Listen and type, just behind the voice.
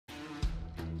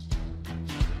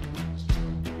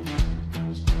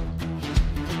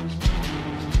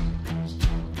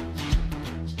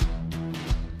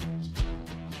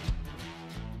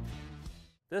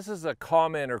This is a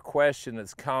comment or question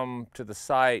that's come to the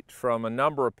site from a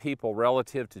number of people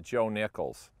relative to Joe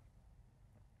Nichols.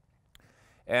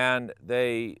 And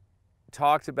they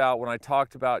talked about, when I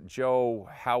talked about Joe,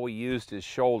 how he used his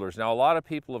shoulders. Now, a lot of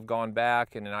people have gone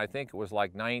back, and I think it was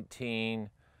like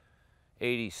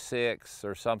 1986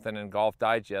 or something in Golf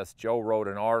Digest, Joe wrote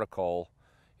an article.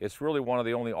 It's really one of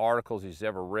the only articles he's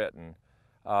ever written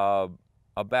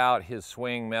about his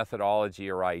swing methodology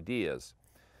or ideas.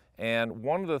 And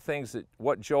one of the things that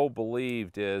what Joe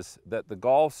believed is that the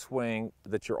golf swing,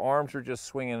 that your arms are just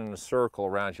swinging in a circle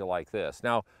around you like this.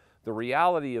 Now, the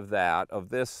reality of that, of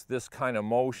this kind of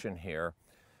motion here,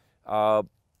 Joe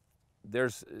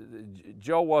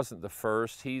wasn't the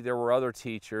first. There were other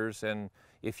teachers, and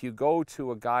if you go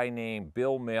to a guy named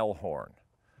Bill Melhorn,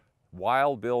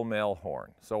 Wild Bill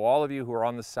Melhorn, so all of you who are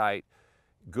on the site,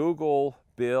 Google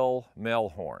Bill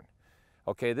Melhorn.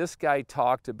 Okay, this guy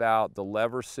talked about the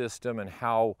lever system and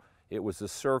how it was a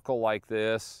circle like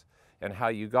this, and how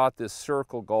you got this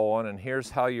circle going, and here's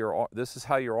how this is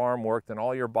how your arm worked, and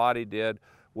all your body did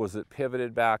was it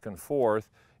pivoted back and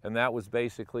forth, and that was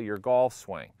basically your golf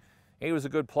swing. And he was a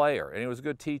good player, and he was a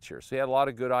good teacher, so he had a lot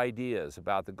of good ideas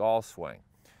about the golf swing.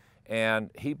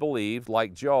 And he believed,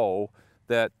 like Joe,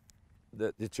 that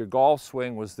your golf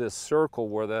swing was this circle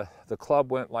where the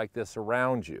club went like this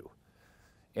around you.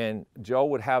 And Joe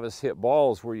would have us hit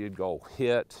balls where you'd go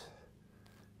hit,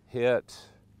 hit,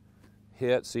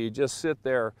 hit. So you just sit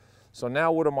there. So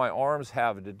now what do my arms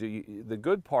have to do? The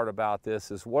good part about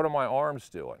this is, what are my arms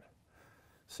doing?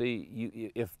 See,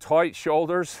 if tight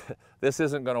shoulders, this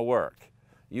isn't going to work.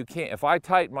 You can't, if I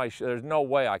tighten my, there's no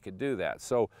way I could do that.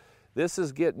 So this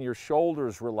is getting your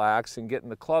shoulders relaxed and getting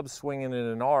the club swinging in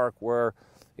an arc where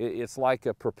it's like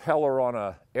a propeller on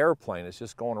an airplane. It's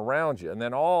just going around you. And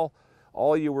then all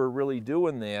you were really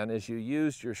doing then is you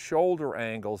used your shoulder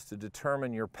angles to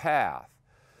determine your path.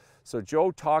 So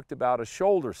Joe talked about a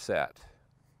shoulder set.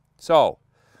 So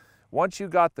once you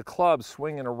got the club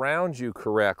swinging around you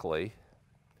correctly,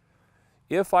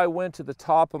 if I went to the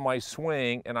top of my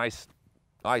swing and I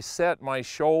set my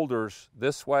shoulders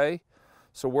this way,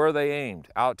 so where are they aimed?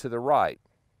 Out to the right.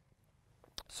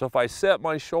 So if I set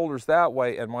my shoulders that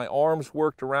way and my arms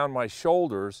worked around my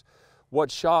shoulders, what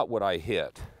shot would I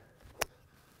hit?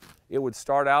 It would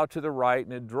start out to the right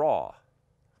and it'd draw.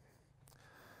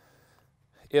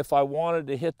 If I wanted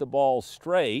to hit the ball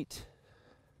straight,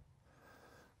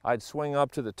 I'd swing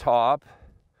up to the top,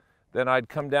 then I'd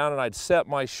come down and I'd set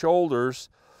my shoulders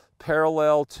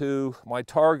parallel to my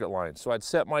target line. So I'd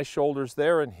set my shoulders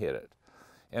there and hit it.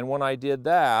 And when I did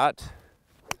that,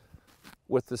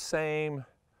 with the same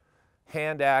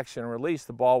hand action release,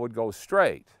 the ball would go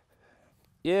straight.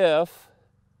 If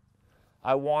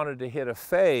I wanted to hit a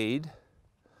fade,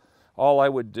 all I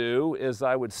would do is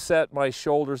I would set my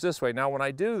shoulders this way. Now when I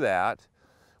do that,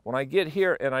 when I get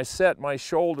here and I set my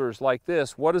shoulders like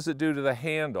this, what does it do to the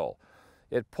handle?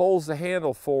 It pulls the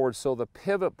handle forward, so the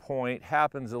pivot point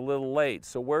happens a little late.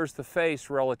 So where's the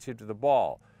face relative to the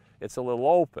ball? It's a little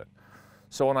open.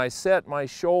 So when I set my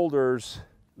shoulders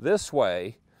this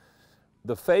way,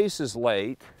 the face is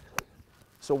late,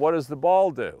 so what does the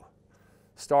ball do?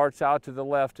 Starts out to the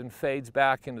left and fades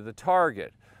back into the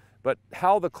target. But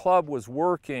how the club was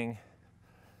working,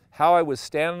 how I was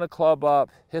standing the club up,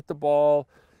 hit the ball,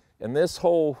 and this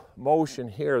whole motion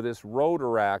here, this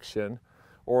rotor action,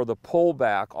 or the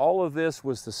pullback, all of this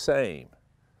was the same.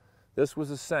 This was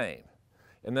the same.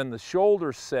 And then the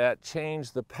shoulder set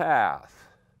changed the path,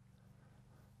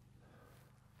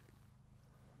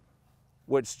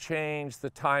 which changed the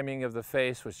timing of the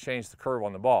face, which changed the curve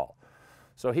on the ball.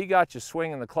 So he got you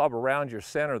swinging the club around your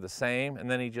center the same, and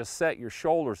then he just set your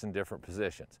shoulders in different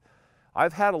positions.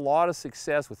 I've had a lot of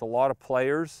success with a lot of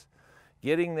players,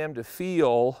 getting them to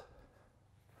feel,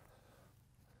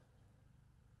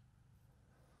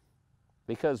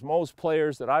 because most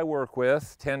players that I work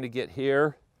with tend to get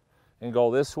here and go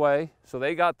this way, so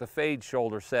they got the fade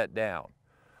shoulder set down.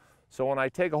 So when I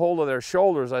take a hold of their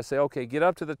shoulders, I say, okay, get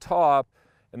up to the top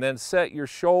and then set your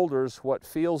shoulders what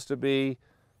feels to be,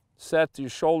 set your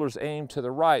shoulders aimed to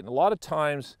the right. And a lot of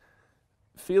times,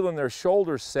 feeling their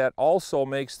shoulders set also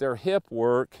makes their hip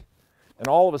work, and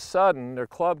all of a sudden, their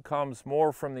club comes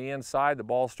more from the inside, the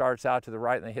ball starts out to the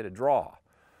right, and they hit a draw.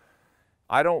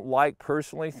 I don't like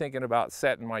personally thinking about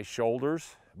setting my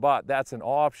shoulders, but that's an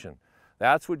option.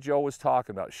 That's what Joe was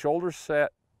talking about. Shoulder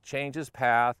set changes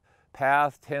path,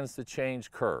 path tends to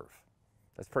change curve.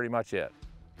 That's pretty much it.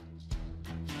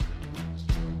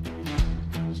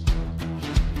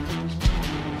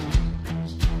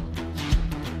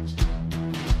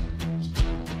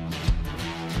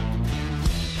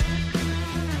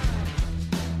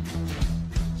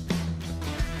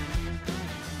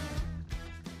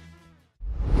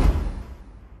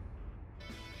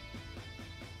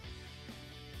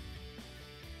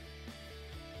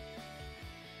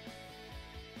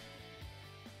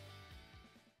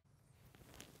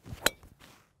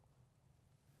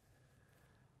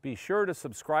 Be sure to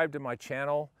subscribe to my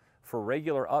channel for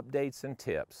regular updates and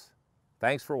tips.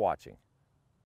 Thanks for watching.